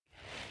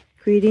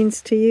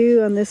Greetings to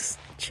you on this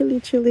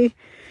chilly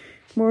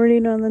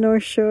morning on the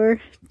North Shore.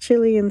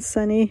 Chilly and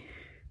sunny.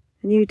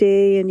 A new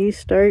day, a new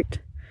start.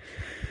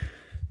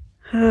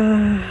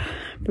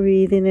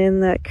 Breathing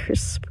in that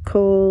crisp,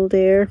 cold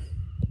air.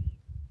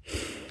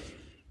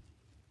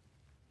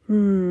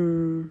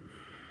 How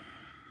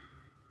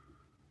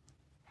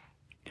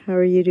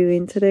are you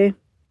doing today?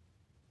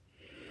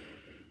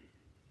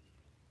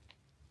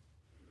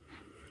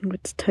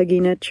 What's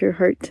tugging at your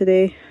heart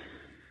today?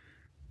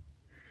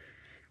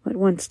 What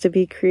wants to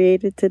be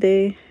created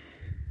today?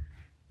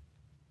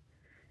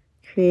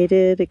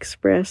 Created,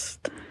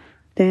 expressed,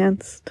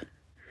 danced,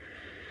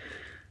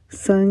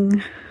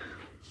 sung.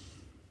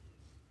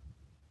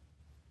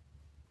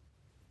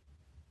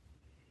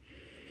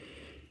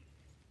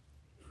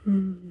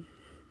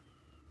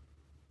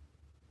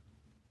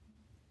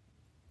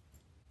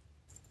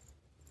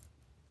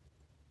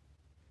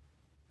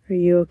 Are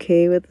you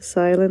okay with the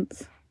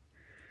silence?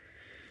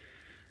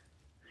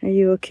 Are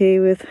you okay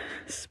with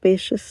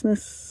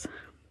spaciousness?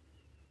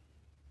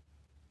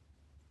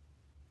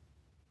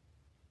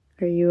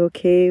 Are you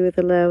okay with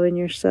allowing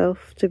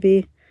yourself to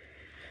be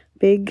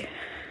big?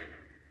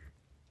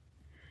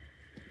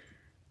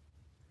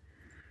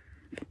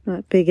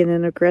 Not big in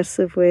an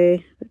aggressive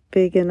way, but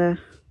big in a,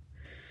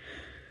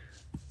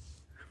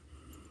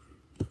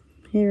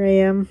 here I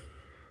am.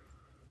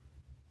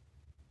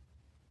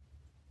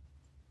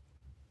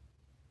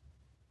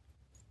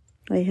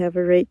 I have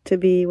a right to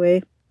be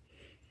way.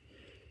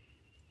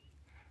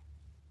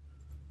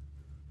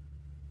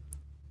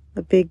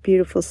 A big,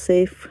 beautiful,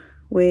 safe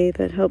way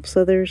that helps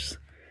others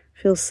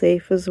feel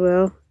safe as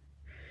well.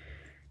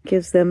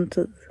 Gives them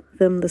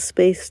the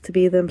space to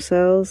be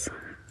themselves.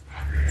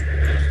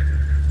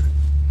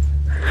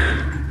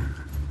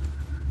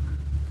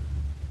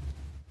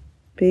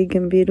 Big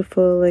and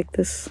beautiful like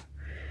this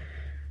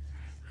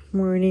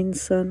morning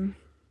sun.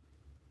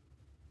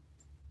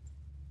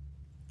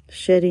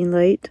 Shedding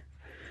light.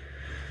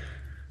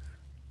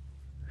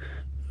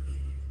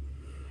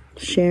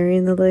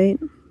 Sharing the light.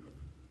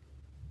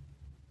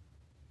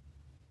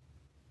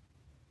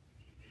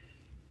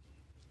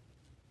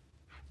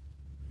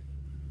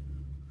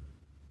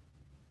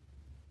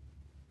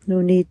 No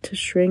need to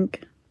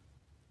shrink.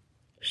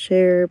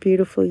 Share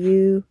beautiful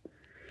you.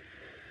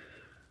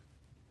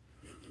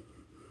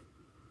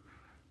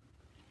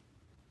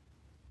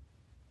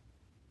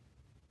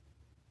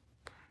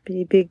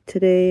 Be big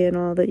today in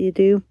all that you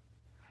do.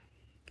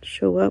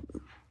 Show up.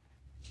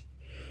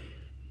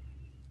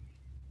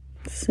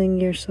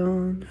 Sing your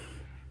song.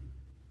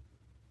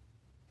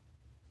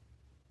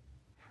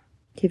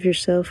 Give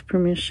yourself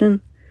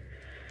permission.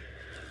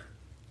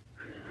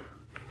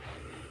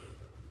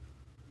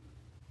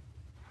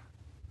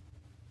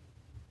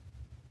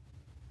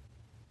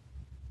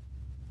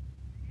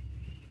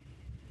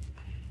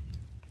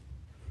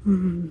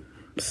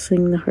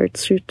 Sing the Heart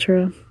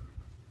Sutra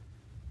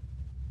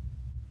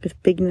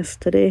with bigness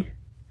today.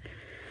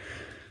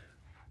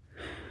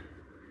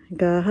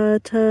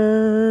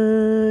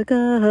 Gata,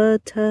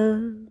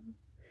 gata,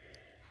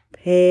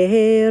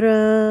 pera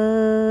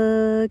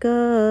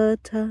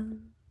gata,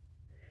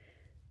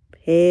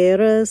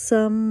 pera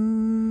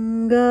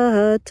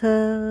samgata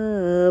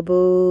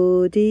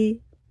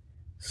bodhi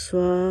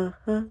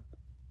swaha.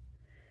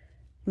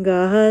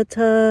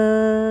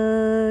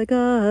 Gata,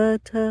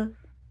 gata,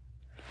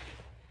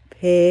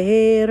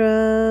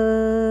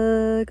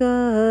 pera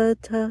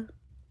gata,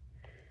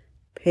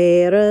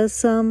 pera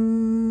samgata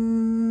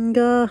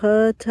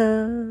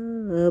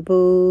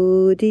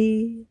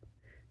bodhi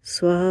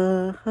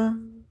swaha.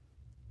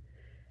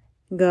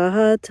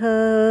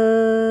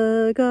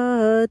 Gata,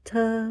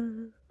 gata,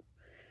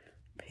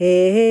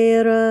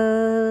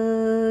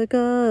 pera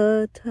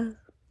gata,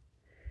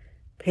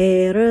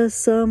 pera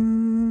samgata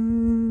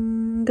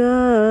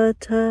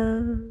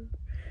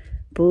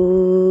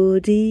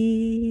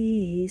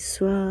bodhi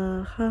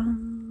swaha.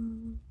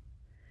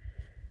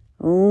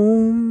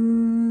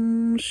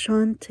 Om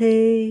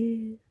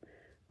Shanti,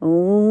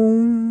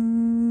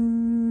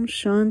 Om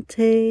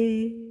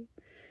Shanti,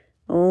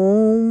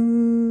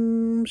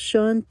 Om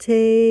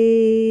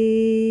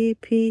Shanti.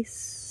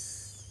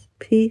 Peace,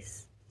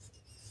 peace,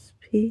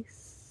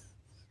 peace.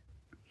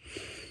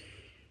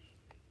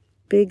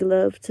 Big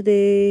love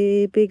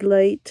today, big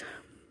light.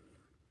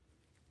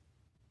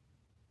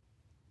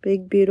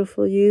 Big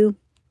beautiful you.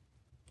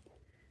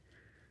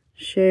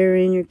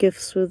 Sharing your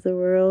gifts with the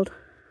world.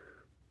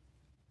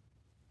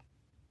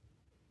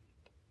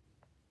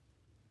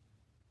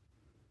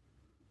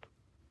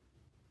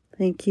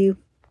 Thank you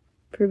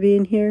for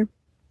being here.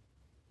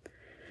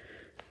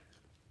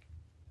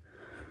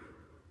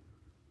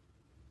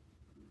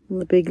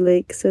 And the big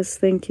lake says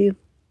thank you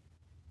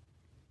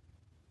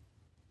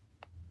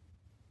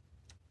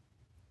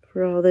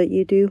for all that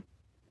you do.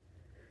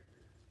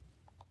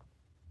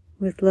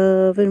 With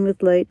love and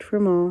with light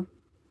from all.